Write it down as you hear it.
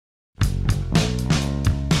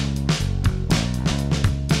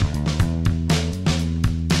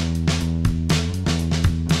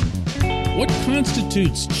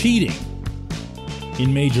constitutes cheating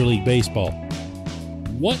in Major League Baseball?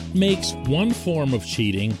 What makes one form of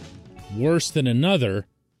cheating worse than another?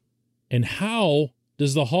 And how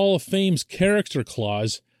does the Hall of Fame's character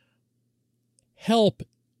clause help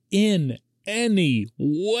in any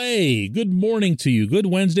way? Good morning to you. Good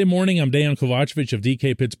Wednesday morning. I'm Dejan Kovacevic of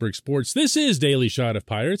DK Pittsburgh Sports. This is Daily Shot of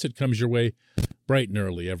Pirates. It comes your way bright and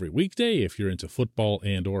early every weekday. If you're into football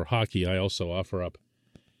and or hockey, I also offer up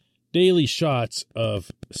daily shots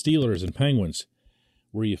of Steelers and Penguins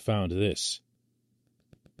where you found this.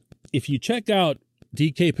 If you check out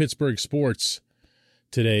DK Pittsburgh Sports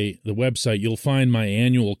today, the website, you'll find my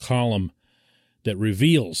annual column that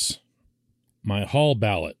reveals my Hall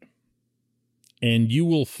ballot. And you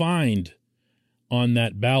will find on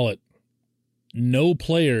that ballot no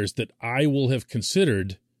players that I will have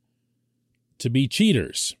considered to be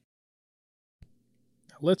cheaters.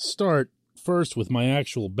 Let's start first with my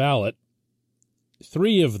actual ballot.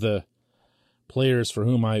 3 of the players for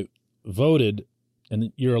whom I voted,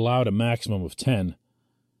 and you're allowed a maximum of 10,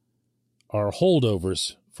 are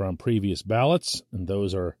holdovers from previous ballots, and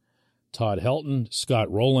those are Todd Helton,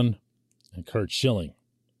 Scott Rowland, and Curt Schilling.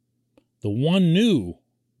 The one new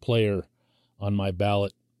player on my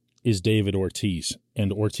ballot is David Ortiz,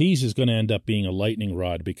 and Ortiz is going to end up being a lightning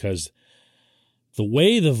rod because the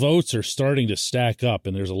way the votes are starting to stack up,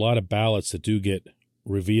 and there's a lot of ballots that do get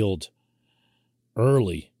revealed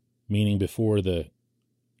early, meaning before the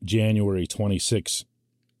January 26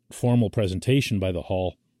 formal presentation by the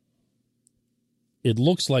Hall, it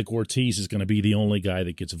looks like Ortiz is going to be the only guy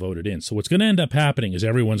that gets voted in. So what's going to end up happening is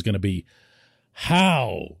everyone's going to be,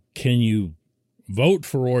 how can you vote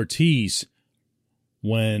for Ortiz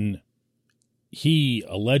when he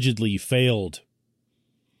allegedly failed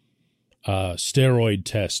a steroid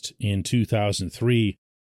test in 2003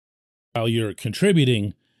 while you're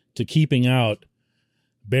contributing to keeping out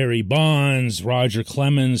Barry Bonds, Roger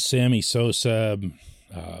Clemens, Sammy Sosa,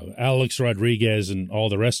 Alex Rodriguez, and all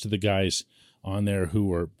the rest of the guys on there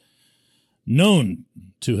who are known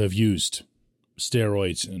to have used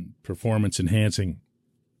steroids and performance-enhancing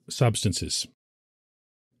substances.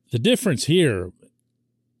 The difference here,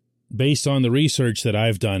 based on the research that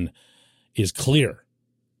I've done, is clear,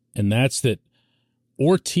 and that's that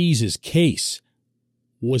Ortiz's case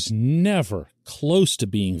was never close to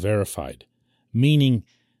being verified, meaning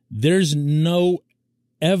there's no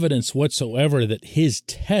evidence whatsoever that his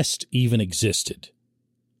test even existed.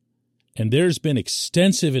 And there's been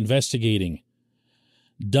extensive investigating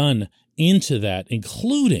done into that,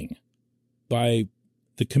 including by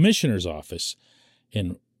the commissioner's office.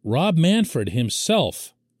 And Rob Manfred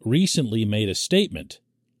himself recently made a statement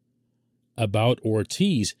about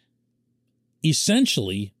Ortiz,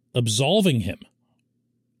 essentially absolving him,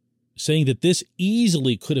 saying that this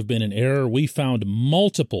easily could have been an error. We found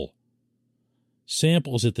multiple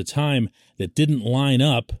samples at the time that didn't line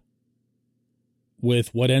up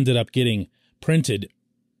with what ended up getting printed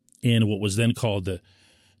in what was then called the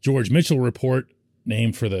George Mitchell Report,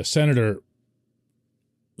 named for the senator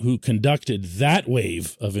who conducted that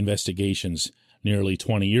wave of investigations nearly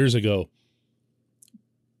 20 years ago.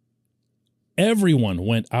 Everyone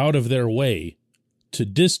went out of their way to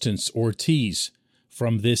distance Ortiz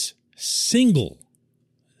from this single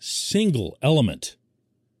element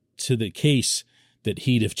to the case that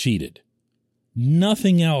he'd have cheated.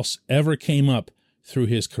 Nothing else ever came up through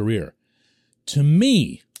his career. To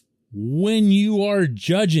me, when you are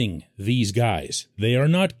judging these guys, they are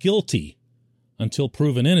not guilty until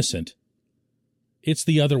proven innocent. It's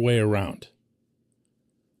the other way around.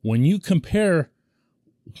 When you compare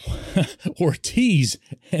Ortiz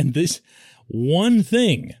and this one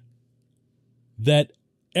thing that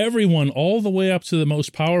everyone, all the way up to the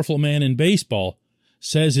most powerful man in baseball,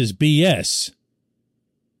 says is BS,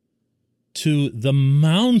 to the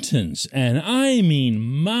mountains, and I mean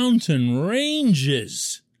mountain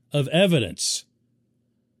ranges of evidence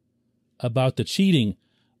about the cheating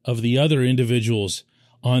of the other individuals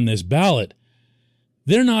on this ballot,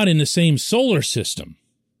 they're not in the same solar system.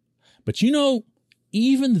 But you know,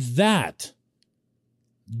 even that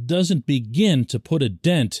doesn't begin to put a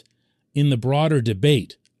dent in the broader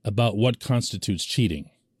debate about what constitutes cheating.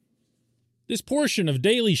 This portion of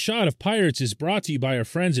Daily Shot of Pirates is brought to you by our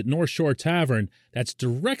friends at North Shore Tavern, that's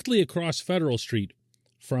directly across Federal Street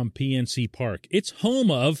from PNC Park. It's home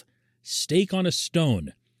of Steak on a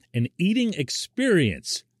Stone, an eating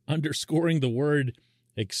experience, underscoring the word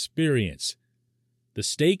experience. The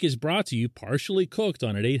steak is brought to you partially cooked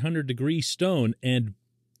on an 800-degree stone, and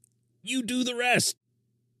you do the rest.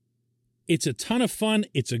 It's a ton of fun,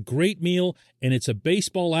 it's a great meal, and it's a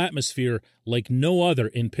baseball atmosphere like no other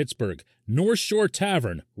in Pittsburgh. North Shore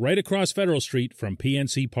Tavern, right across Federal Street from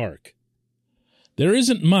PNC Park. There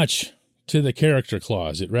isn't much to the character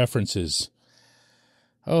clause. It references,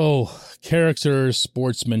 character,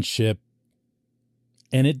 sportsmanship,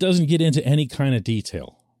 and it doesn't get into any kind of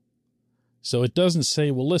detail. So it doesn't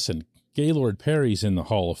say, well, listen, Gaylord Perry's in the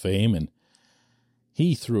Hall of Fame, and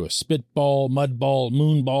he threw a spitball, mudball,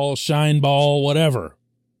 moonball, shine ball, whatever,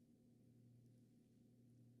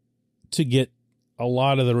 to get a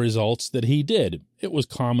lot of the results that he did. It was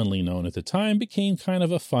commonly known at the time, became kind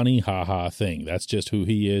of a funny ha-ha thing. That's just who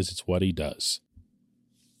he is. It's what he does.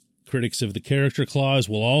 Critics of the character clause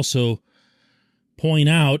will also point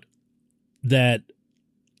out that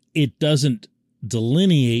it doesn't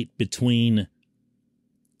delineate between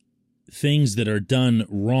things that are done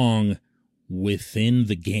wrong within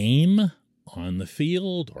the game, on the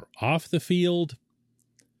field, or off the field.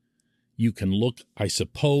 You can look, I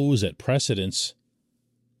suppose, at precedents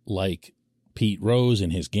like Pete Rose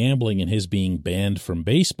and his gambling and his being banned from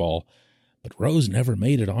baseball, but Rose never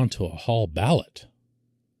made it onto a hall ballot.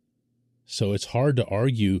 So it's hard to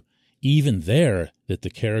argue even there that the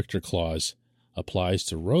character clause applies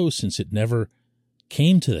to Rose, since it never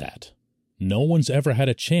came to that. No one's ever had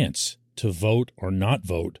a chance to vote or not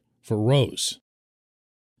vote for Rose.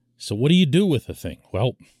 So what do you do with the thing?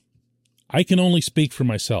 Well, I can only speak for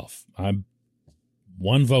myself. I'm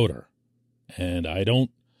one voter, and I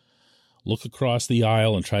don't look across the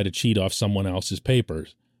aisle and try to cheat off someone else's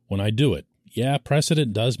papers when I do it. Yeah,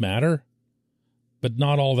 precedent does matter, but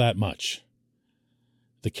not all that much.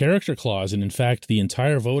 The character clause, and in fact the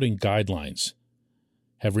entire voting guidelines,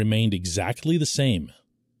 have remained exactly the same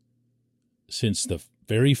since the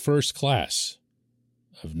very first class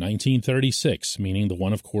of 1936, meaning the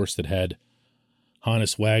one, of course, that had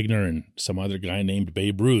Honus Wagner and some other guy named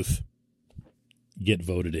Babe Ruth get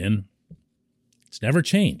voted in. It's never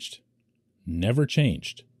changed. Never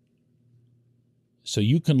changed. So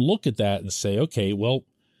you can look at that and say, okay, well,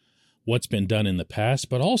 what's been done in the past?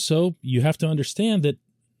 But also, you have to understand that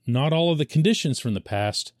not all of the conditions from the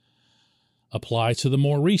past apply to the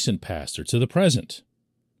more recent past or to the present.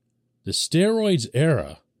 The steroids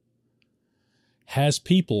era has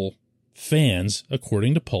people, fans,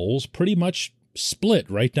 according to polls, pretty much split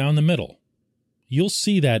right down the middle. You'll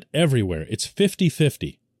see that everywhere. It's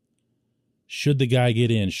 50-50. Should the guy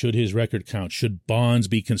get in? Should his record count? Should Bonds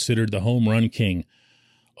be considered the home run king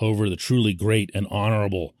over the truly great and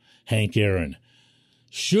honorable Hank Aaron?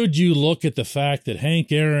 Should you look at the fact that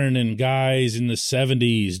Hank Aaron and guys in the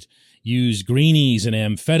 70s used greenies and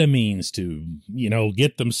amphetamines to,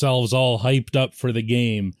 get themselves all hyped up for the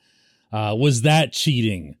game? Was that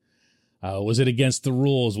cheating? Was it against the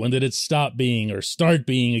rules? When did it stop being or start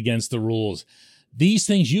being against the rules? These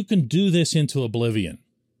things, you can do this into oblivion.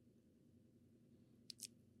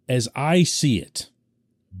 As I see it,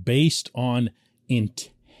 based on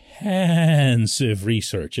intensive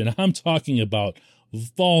research, and I'm talking about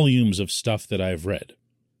volumes of stuff that I've read,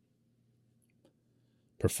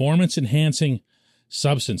 performance-enhancing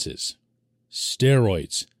substances,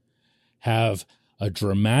 steroids, have a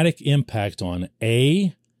dramatic impact on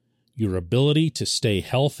A, your ability to stay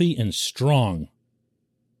healthy and strong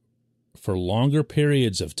for longer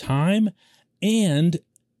periods of time, and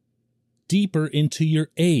deeper into your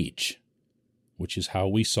age, which is how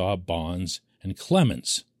we saw Bonds and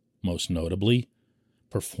Clemens, most notably,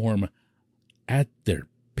 perform at their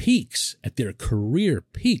peaks, at their career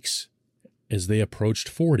peaks, as they approached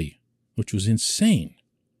 40, which was insane.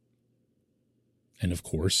 And of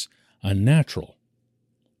course, unnatural.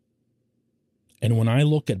 And when I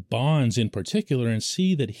look at Bonds in particular and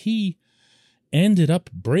see that he ended up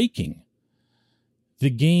breaking the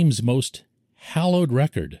game's most hallowed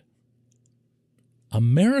record,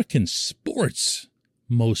 American sports'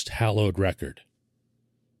 most hallowed record,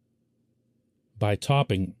 by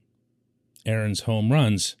topping Aaron's home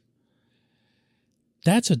runs,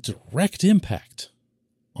 that's a direct impact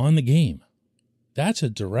on the game. That's a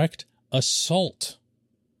direct assault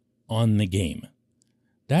on the game.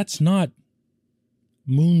 That's not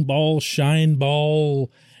moonball, shine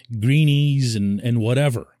ball, greenies, and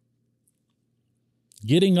whatever.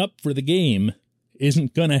 Getting up for the game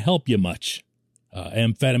isn't going to help you much.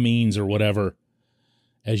 Amphetamines or whatever,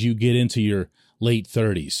 as you get into your late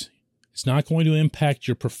 30s. It's not going to impact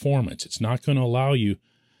your performance. It's not going to allow you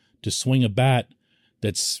to swing a bat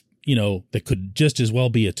that's, that could just as well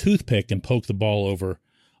be a toothpick and poke the ball over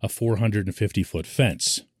a 450-foot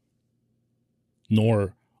fence.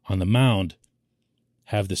 Nor, on the mound,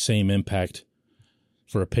 have the same impact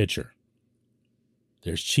for a pitcher.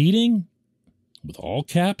 There's cheating, with all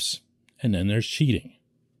caps, and then there's cheating.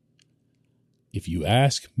 If you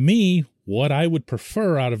ask me what I would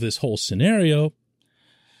prefer out of this whole scenario,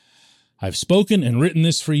 I've spoken and written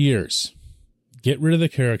this for years. Get rid of the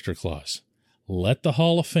character clause. Let the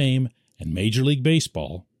Hall of Fame and Major League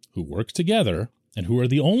Baseball, who work together and who are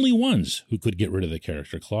the only ones who could get rid of the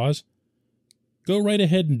character clause, go right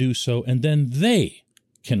ahead and do so, and then they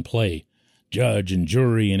can play judge and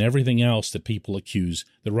jury and everything else that people accuse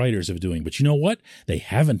the writers of doing. But you know what? They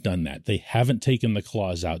haven't done that. They haven't taken the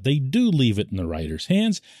clause out. They do leave it in the writers'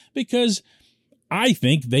 hands because I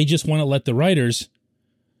think they just want to let the writers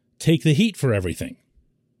take the heat for everything.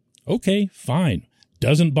 Okay, fine.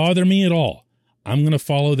 Doesn't bother me at all. I'm going to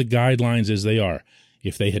follow the guidelines as they are.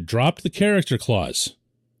 If they had dropped the character clause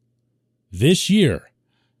this year,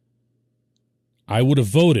 I would have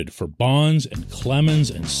voted for Bonds and Clemens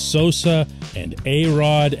and Sosa and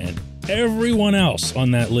A-Rod and everyone else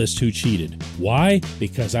on that list who cheated. Why?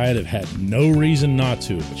 Because I'd have had no reason not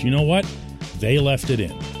to. But you know what? They left it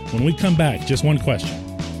in. When we come back, just one question.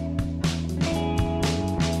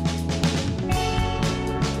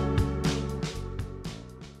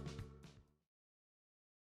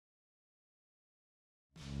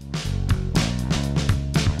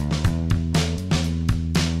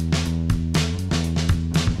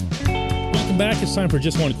 Back. It's time for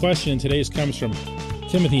just one question. Today's comes from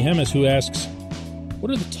Timothy Hemis, who asks,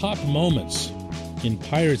 what are the top moments in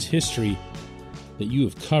Pirates history that you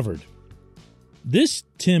have covered? This,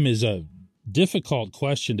 Tim, is a difficult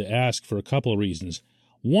question to ask for a couple of reasons.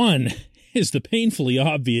 One is the painfully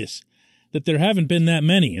obvious that there haven't been that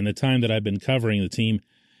many in the time that I've been covering the team,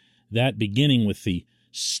 that beginning with the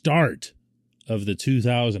start of the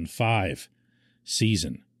 2005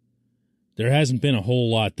 season. There hasn't been a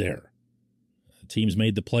whole lot there. Teams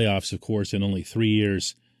made the playoffs, of course, in only 3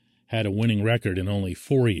 years, had a winning record in only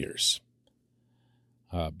 4 years.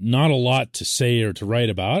 Not a lot to say or to write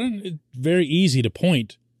about, and it's very easy to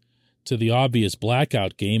point to the obvious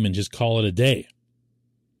blackout game and just call it a day.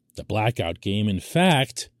 The blackout game, in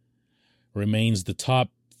fact, remains the top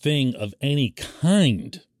thing of any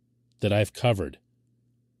kind that I've covered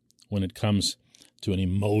when it comes to an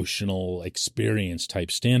emotional experience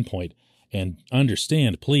type standpoint. And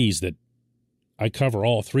understand, please, that I cover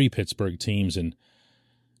all three Pittsburgh teams, and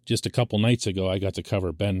just a couple nights ago, I got to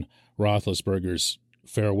cover Ben Roethlisberger's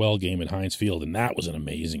farewell game at Heinz Field, and that was an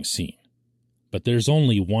amazing scene. But there's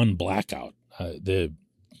only one blackout. The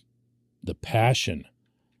passion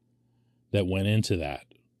that went into that,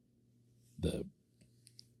 the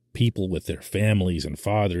people with their families and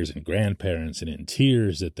fathers and grandparents and in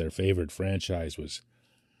tears that their favorite franchise was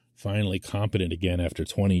finally competent again after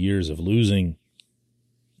 20 years of losing,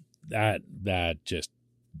 that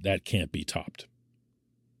can't be topped.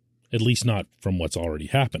 At least not from what's already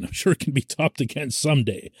happened. I'm sure it can be topped again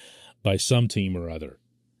someday by some team or other.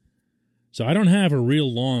 So I don't have a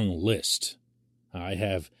real long list. I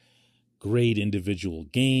have great individual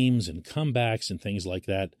games and comebacks and things like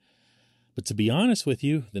that. But to be honest with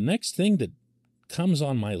you, the next thing that comes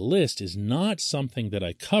on my list is not something that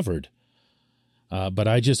I covered, but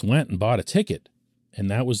I just went and bought a ticket, and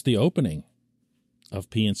that was the opening of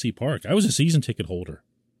PNC Park. I was a season ticket holder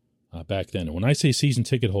back then. And when I say season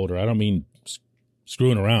ticket holder, I don't mean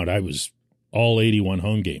screwing around. I was all 81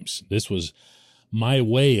 home games. This was my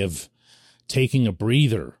way of taking a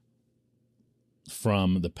breather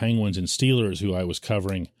from the Penguins and Steelers, who I was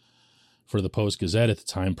covering for the Post-Gazette at the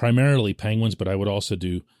time. Primarily Penguins, but I would also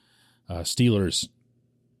do Steelers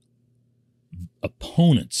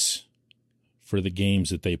opponents for the games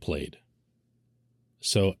that they played.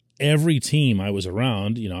 So every team I was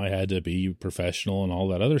around, I had to be professional and all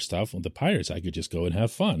that other stuff. With the Pirates, I could just go and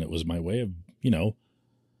have fun. It was my way of,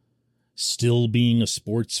 still being a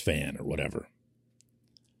sports fan or whatever.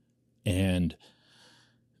 And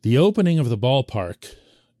the opening of the ballpark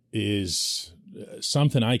is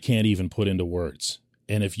something I can't even put into words.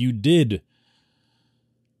 And if you did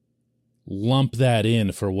lump that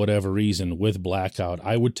in for whatever reason with blackout,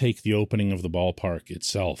 I would take the opening of the ballpark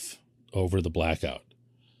itself over the blackout.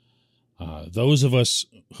 Those of us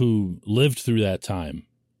who lived through that time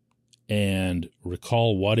and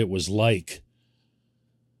recall what it was like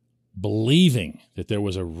believing that there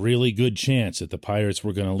was a really good chance that the Pirates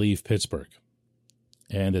were going to leave Pittsburgh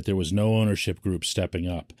and that there was no ownership group stepping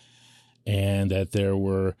up and that there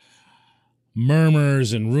were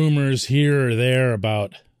murmurs and rumors here or there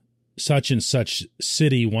about such and such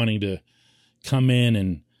city wanting to come in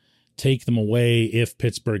and take them away if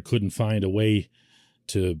Pittsburgh couldn't find a way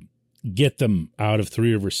to get them out of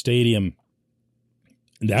Three River Stadium.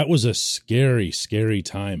 That was a scary, scary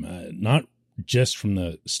time. Not just from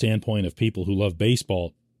the standpoint of people who love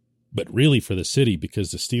baseball, but really for the city,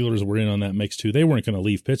 because the Steelers were in on that mix too. They weren't going to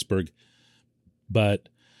leave Pittsburgh, but,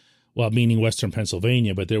 well, meaning Western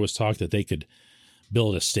Pennsylvania, but there was talk that they could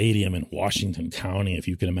build a stadium in Washington County, if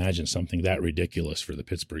you can imagine something that ridiculous for the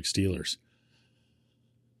Pittsburgh Steelers.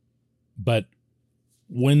 But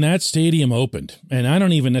when that stadium opened, and I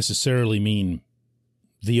don't even necessarily mean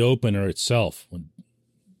the opener itself, when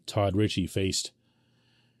Todd Ritchie faced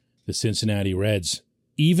the Cincinnati Reds,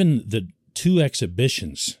 even the two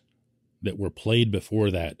exhibitions that were played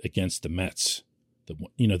before that against the Mets,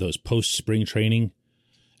 those post-spring training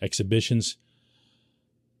exhibitions,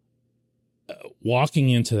 walking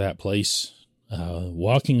into that place,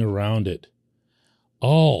 walking around it,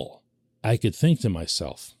 all I could think to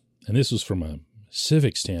myself, and this was from a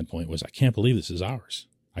civic standpoint, was I can't believe this is ours.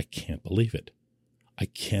 I can't believe it. I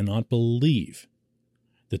cannot believe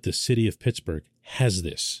that the city of Pittsburgh has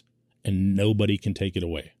this and nobody can take it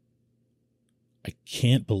away. I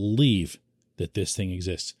can't believe that this thing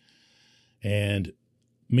exists. And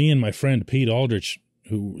me and my friend Pete Aldrich,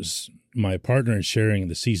 who was my partner in sharing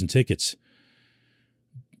the season tickets,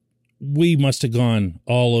 we must have gone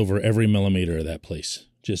all over every millimeter of that place,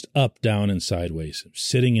 just up, down, and sideways,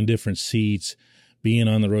 sitting in different seats, being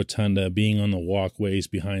on the rotunda, being on the walkways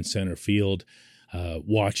behind center field,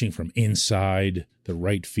 watching from inside the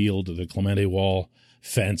right field of the Clemente Wall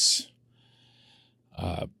fence.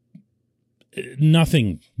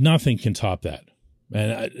 Nothing can top that.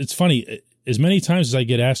 And it's funny, as many times as I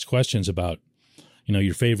get asked questions about,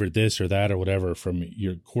 your favorite this or that or whatever from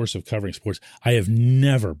your course of covering sports, I have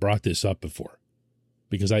never brought this up before,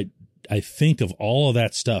 because I think of all of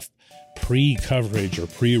that stuff pre-coverage or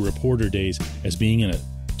pre-reporter days as being in a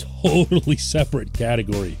totally separate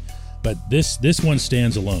category. But this one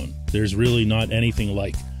stands alone. There's really not anything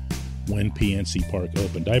like when PNC Park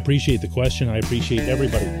opened. I appreciate the question. I appreciate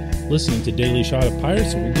everybody listening to Daily Shot of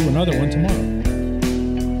Pirates, and we'll do another one tomorrow.